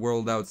light in the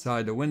world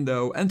outside the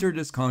window entered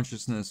his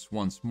consciousness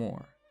once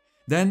more.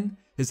 Then,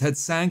 his head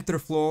sank to the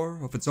floor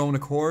of its own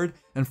accord,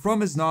 and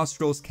from his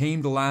nostrils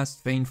came the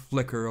last faint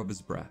flicker of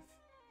his breath.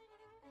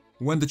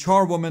 When the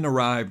charwoman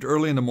arrived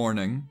early in the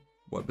morning,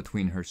 what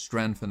between her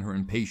strength and her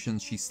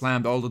impatience she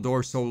slammed all the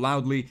doors so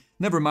loudly,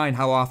 never mind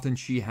how often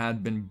she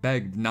had been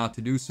begged not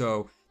to do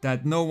so,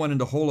 that no one in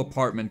the whole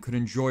apartment could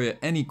enjoy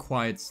any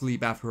quiet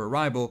sleep after her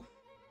arrival,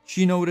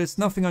 she noticed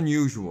nothing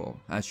unusual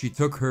as she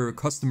took her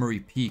customary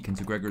peek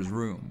into Gregor's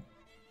room.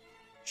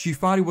 She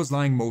thought he was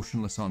lying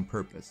motionless on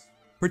purpose,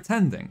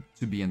 pretending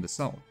to be in the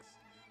sulks.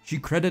 She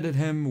credited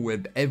him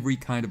with every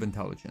kind of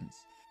intelligence.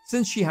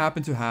 Since she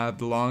happened to have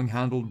the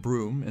long-handled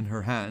broom in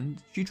her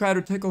hand, she tried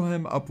to tickle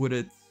him up with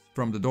it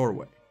from the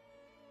doorway.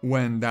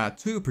 When that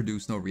too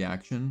produced no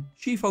reaction,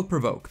 she felt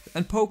provoked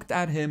and poked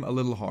at him a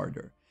little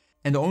harder.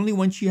 And only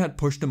when she had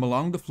pushed him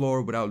along the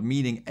floor without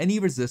meeting any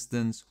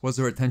resistance was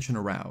her attention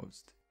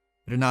aroused.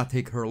 It did not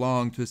take her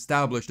long to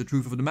establish the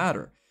truth of the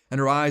matter, and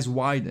her eyes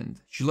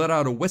widened. She let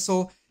out a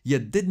whistle,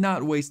 yet did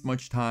not waste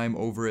much time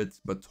over it,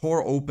 but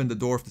tore open the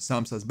door of the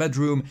Samsa's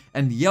bedroom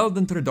and yelled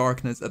into the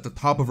darkness at the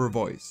top of her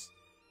voice.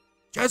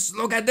 "Just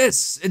look at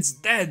this! It's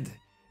dead!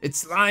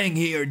 It's lying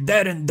here,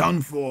 dead and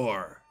done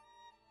for!"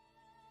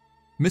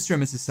 Mr.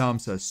 and Mrs.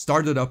 Samsa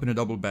started up in a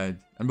double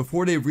bed, and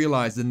before they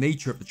realized the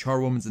nature of the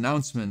charwoman's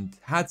announcement,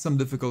 had some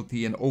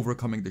difficulty in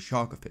overcoming the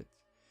shock of it.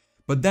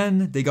 But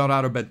then they got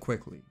out of bed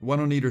quickly,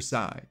 one on either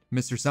side,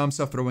 Mr.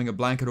 Samsa throwing a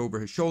blanket over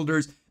his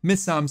shoulders,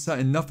 Miss Samsa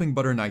in nothing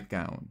but her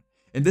nightgown.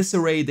 In this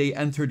array they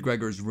entered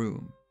Gregor's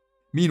room.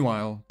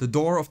 Meanwhile, the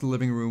door of the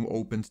living room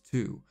opened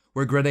too,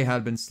 where Grete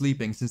had been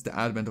sleeping since the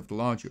advent of the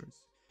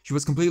lodgers. She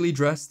was completely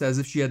dressed as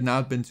if she had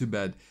not been to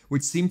bed,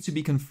 which seemed to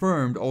be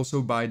confirmed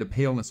also by the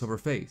paleness of her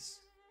face.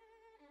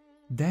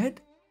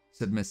 "Dead?"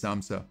 said Miss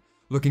Samsa,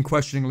 looking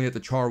questioningly at the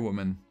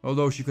charwoman,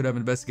 although she could have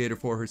investigated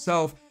for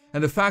herself,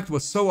 and the fact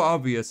was so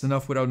obvious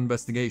enough without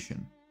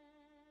investigation.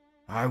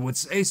 "I would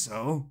say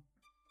so,"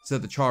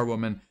 said the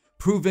charwoman,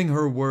 proving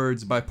her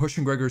words by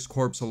pushing Gregor's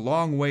corpse a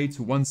long way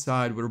to one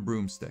side with her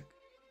broomstick.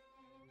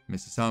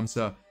 Mrs.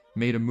 Samsa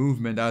made a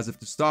movement as if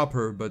to stop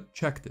her, but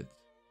checked it.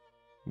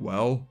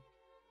 "Well,"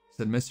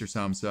 said Mr.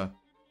 Samsa,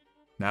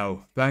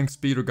 "now thanks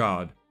be to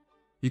God."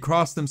 He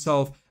crossed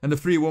himself, and the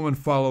free woman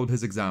followed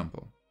his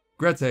example.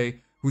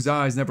 Grete, whose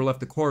eyes never left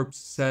the corpse,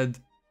 said,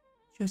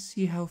 "Just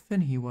see how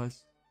thin he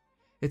was.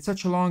 It's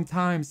such a long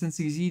time since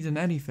he's eaten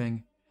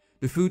anything.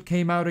 The food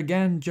came out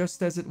again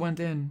just as it went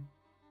in."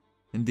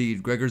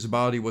 Indeed, Gregor's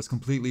body was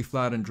completely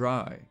flat and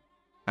dry,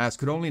 as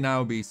could only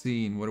now be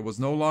seen when it was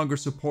no longer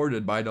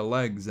supported by the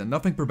legs and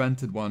nothing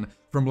prevented one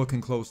from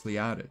looking closely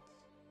at it.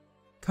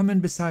 "Come in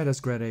beside us,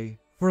 Grete,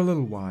 for a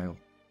little while,"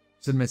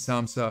 said Miss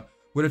Samsa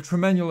with a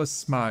tremulous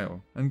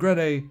smile, and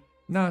Grete,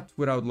 not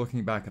without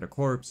looking back at a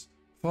corpse,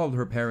 followed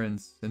her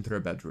parents into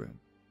their bedroom.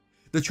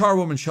 The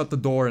charwoman shut the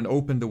door and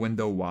opened the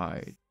window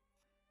wide.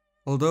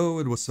 Although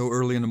it was so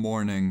early in the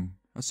morning,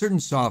 a certain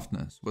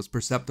softness was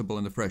perceptible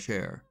in the fresh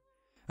air.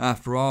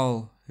 After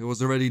all, it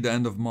was already the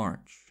end of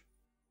March.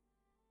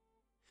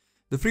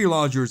 The three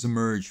lodgers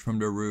emerged from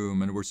their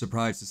room and were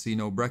surprised to see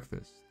no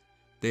breakfast.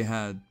 They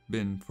had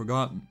been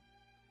forgotten.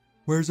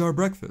 "Where's our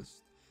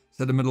breakfast?"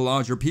 said the middle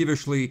lodger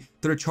peevishly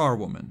to the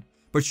charwoman,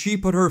 but she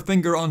put her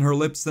finger on her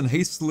lips and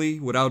hastily,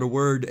 without a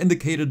word,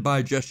 indicated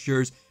by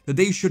gestures that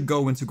they should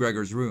go into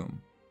Gregor's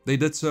room. They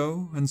did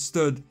so, and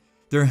stood,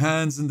 their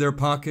hands in their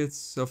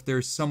pockets of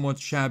their somewhat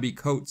shabby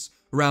coats,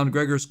 around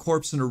Gregor's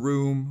corpse in a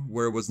room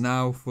where it was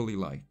now fully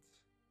light.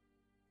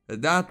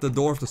 At that, the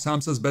door of the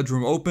Samsa's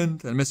bedroom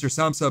opened, and Mr.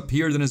 Samsa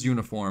appeared in his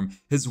uniform,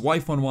 his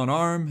wife on one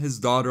arm, his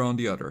daughter on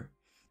the other.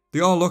 They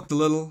all looked a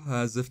little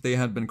as if they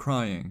had been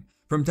crying.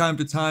 From time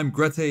to time,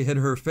 Grete hid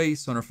her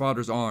face on her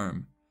father's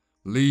arm.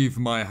 "Leave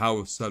my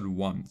house at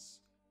once,"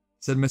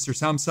 said Mr.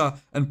 Samsa,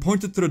 and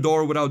pointed to the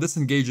door without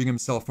disengaging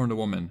himself from the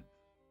woman.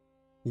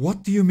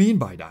 "What do you mean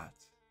by that?"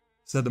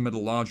 said the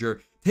middle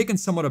lodger, taken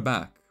somewhat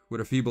aback, with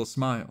a feeble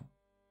smile.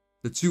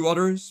 The two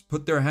others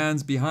put their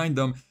hands behind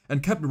them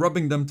and kept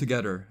rubbing them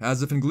together,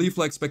 as if in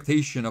gleeful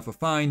expectation of a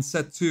fine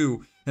set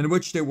to, in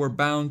which they were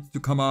bound to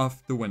come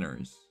off the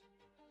winners.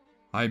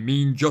 "I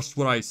mean just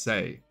what I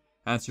say,"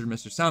 answered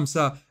Mr.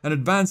 Samsa, and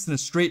advanced in a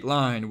straight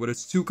line with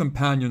his two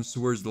companions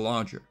towards the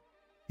lodger.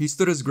 He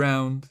stood his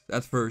ground,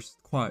 at first,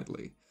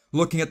 quietly,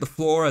 looking at the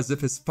floor as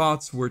if his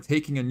thoughts were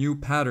taking a new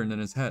pattern in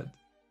his head.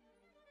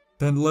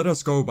 "Then let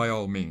us go by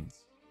all means,"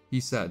 he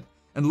said,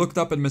 and looked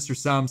up at Mr.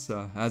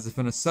 Samsa as if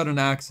in a sudden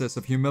access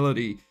of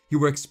humility he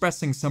were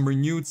expressing some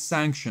renewed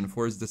sanction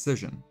for his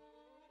decision.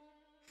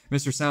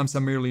 Mr. Samsa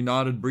merely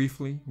nodded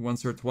briefly,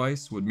 once or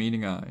twice, with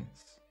meaning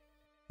eyes.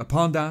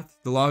 Upon that,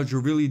 the lodger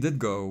really did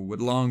go with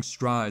long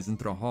strides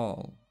into the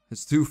hall.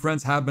 His two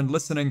friends had been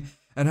listening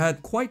and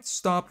had quite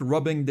stopped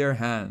rubbing their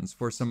hands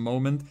for some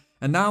moment,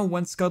 and now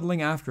went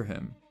scuttling after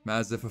him,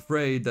 as if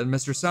afraid that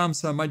Mr.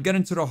 Samsa might get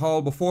into the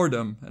hall before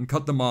them and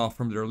cut them off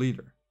from their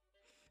leader.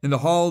 In the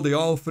hall, they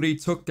all three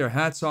took their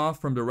hats off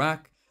from the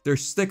rack, their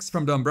sticks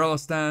from the umbrella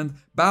stand,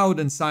 bowed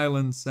in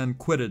silence, and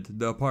quitted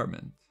the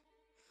apartment.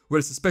 With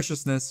a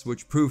suspiciousness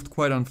which proved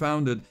quite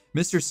unfounded,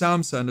 Mr.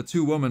 Samsa and the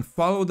two women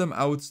followed them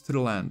out to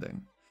the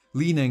landing.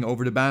 Leaning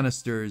over the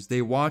banisters,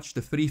 they watched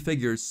the three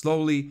figures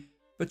slowly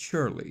but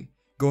surely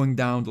going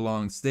down the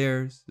long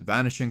stairs,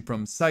 vanishing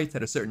from sight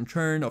at a certain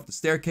turn of the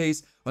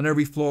staircase on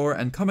every floor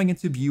and coming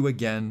into view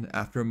again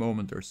after a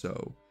moment or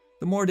so.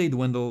 The more they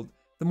dwindled,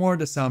 the more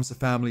the Samsa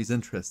family's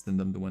interest in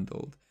them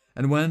dwindled.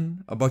 And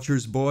when a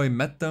butcher's boy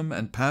met them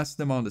and passed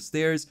them on the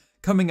stairs,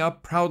 coming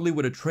up proudly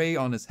with a tray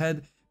on his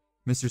head,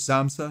 Mr.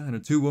 Samsa and the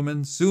two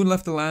women soon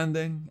left the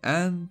landing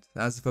and,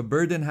 as if a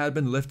burden had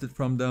been lifted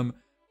from them,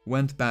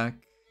 went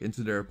back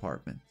into their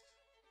apartment.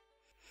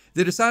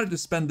 They decided to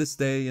spend this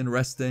day in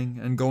resting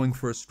and going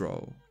for a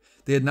stroll.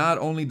 They had not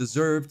only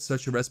deserved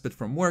such a respite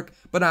from work,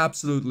 but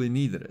absolutely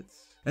needed it.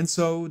 And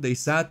so, they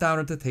sat down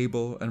at the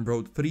table and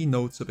wrote 3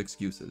 notes of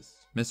excuses.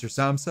 Mr.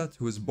 Samsa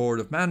to his board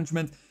of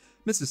management,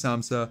 Mrs.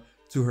 Samsa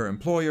to her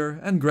employer,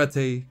 and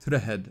Grete to the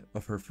head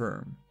of her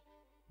firm.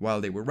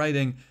 While they were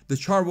writing, the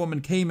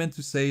charwoman came in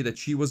to say that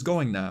she was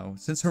going now,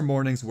 since her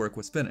morning's work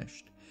was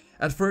finished.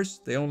 At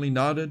first, they only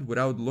nodded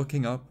without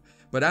looking up,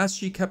 but as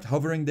she kept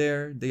hovering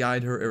there, they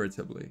eyed her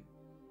irritably.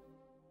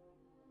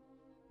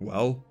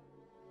 "Well?"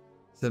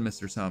 said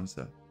Mr.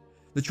 Samsa.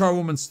 The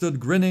charwoman stood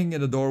grinning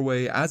in the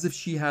doorway as if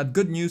she had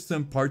good news to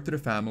impart to the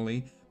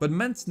family, but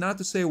meant not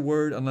to say a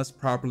word unless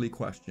properly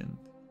questioned.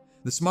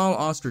 The small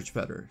ostrich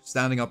feather,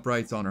 standing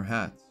upright on her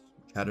hat,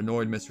 which had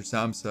annoyed Mr.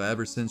 Samsa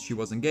ever since she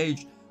was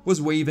engaged,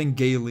 was waving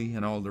gaily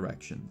in all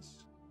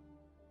directions.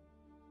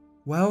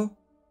 "Well,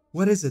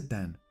 what is it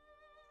then?"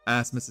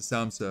 asked Mrs.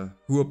 Samsa,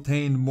 who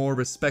obtained more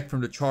respect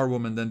from the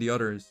charwoman than the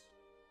others.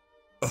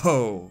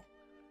 "Oh,"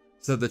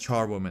 said the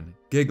charwoman,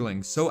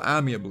 giggling so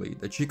amiably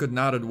that she could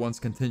not at once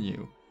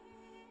continue.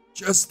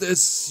 "Just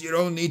this, you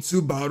don't need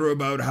to bother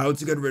about how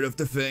to get rid of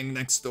the thing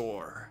next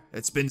door.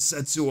 It's been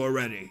said to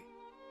already."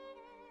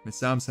 Miss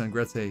Samsa and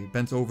Grete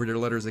bent over their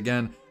letters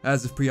again,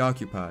 as if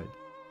preoccupied.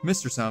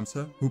 Mr.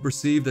 Samsa, who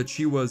perceived that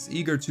she was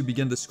eager to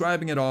begin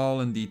describing it all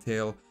in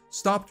detail,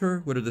 stopped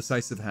her with a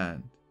decisive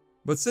hand.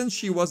 But since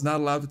she was not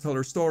allowed to tell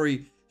her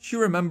story, she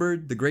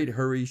remembered the great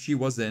hurry she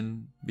was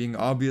in, being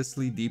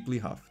obviously deeply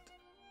huffed.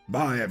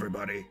 "Bye,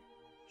 everybody,"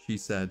 she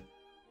said,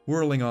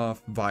 whirling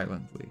off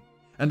violently,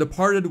 and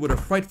departed with a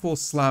frightful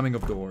slamming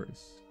of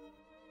doors.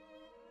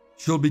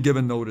 "She'll be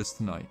given notice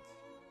tonight,"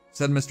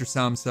 said Mr.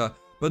 Samsa,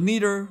 but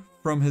neither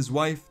from his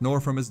wife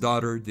nor from his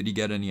daughter did he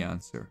get any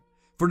answer,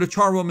 for the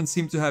charwoman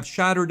seemed to have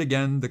shattered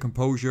again the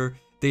composure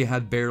they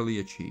had barely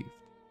achieved.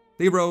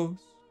 They rose,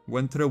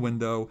 went to the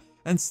window,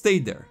 and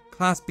stayed there,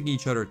 clasping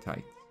each other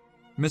tight.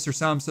 Mr.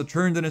 Samsa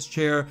turned in his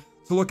chair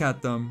to look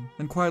at them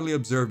and quietly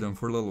observed them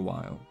for a little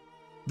while.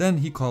 Then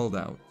he called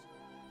out,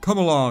 "Come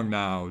along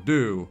now,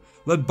 do.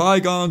 Let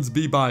bygones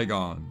be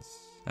bygones,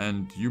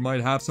 and you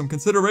might have some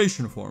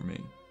consideration for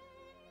me."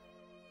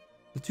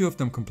 The 2 of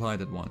them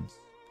complied at once,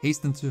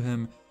 hastened to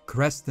him,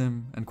 caressed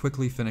him, and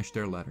quickly finished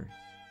their letters.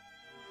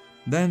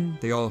 Then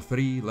they all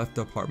 3 left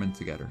the apartment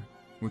together,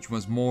 which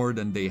was more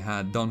than they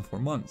had done for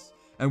months,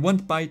 and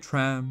went by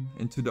tram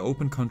into the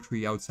open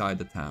country outside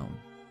the town.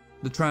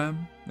 The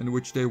tram, in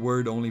which they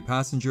were the only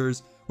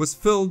passengers, was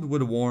filled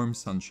with warm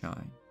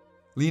sunshine.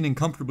 Leaning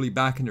comfortably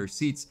back in their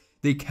seats,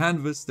 they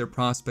canvassed their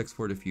prospects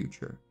for the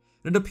future.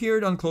 And it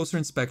appeared on closer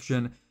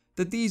inspection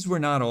that these were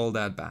not all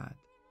that bad.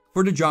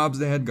 For the jobs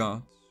they had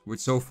got,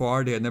 which so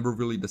far they had never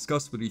really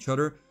discussed with each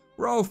other,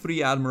 were all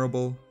 3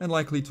 admirable and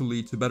likely to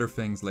lead to better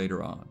things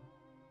later on.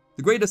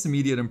 The greatest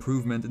immediate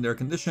improvement in their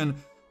condition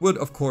would,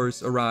 of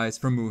course, arise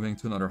from moving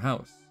to another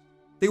house.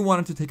 They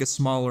wanted to take a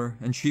smaller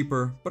and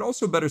cheaper, but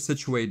also better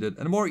situated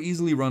and more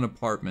easily run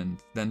apartment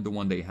than the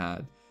one they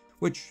had,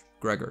 which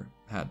Gregor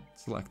had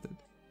selected.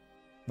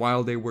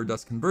 While they were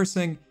thus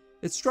conversing,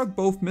 it struck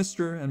both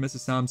Mr. and Mrs.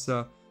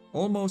 Samsa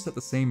almost at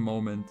the same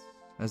moment,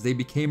 as they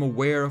became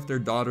aware of their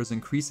daughter's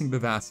increasing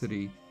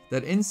vivacity,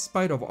 that in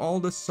spite of all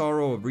the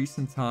sorrow of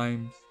recent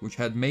times, which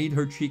had made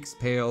her cheeks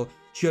pale,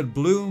 she had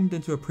bloomed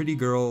into a pretty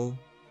girl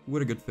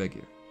with a good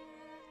figure.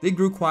 They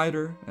grew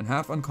quieter and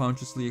half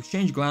unconsciously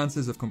exchanged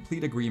glances of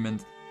complete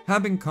agreement,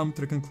 having come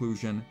to the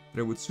conclusion that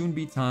it would soon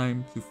be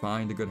time to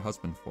find a good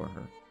husband for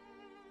her.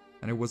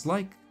 And it was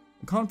like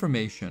a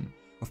confirmation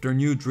of their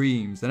new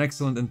dreams and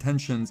excellent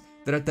intentions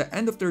that at the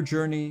end of their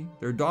journey,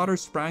 their daughter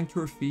sprang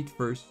to her feet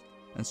first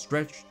and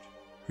stretched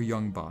her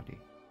young body.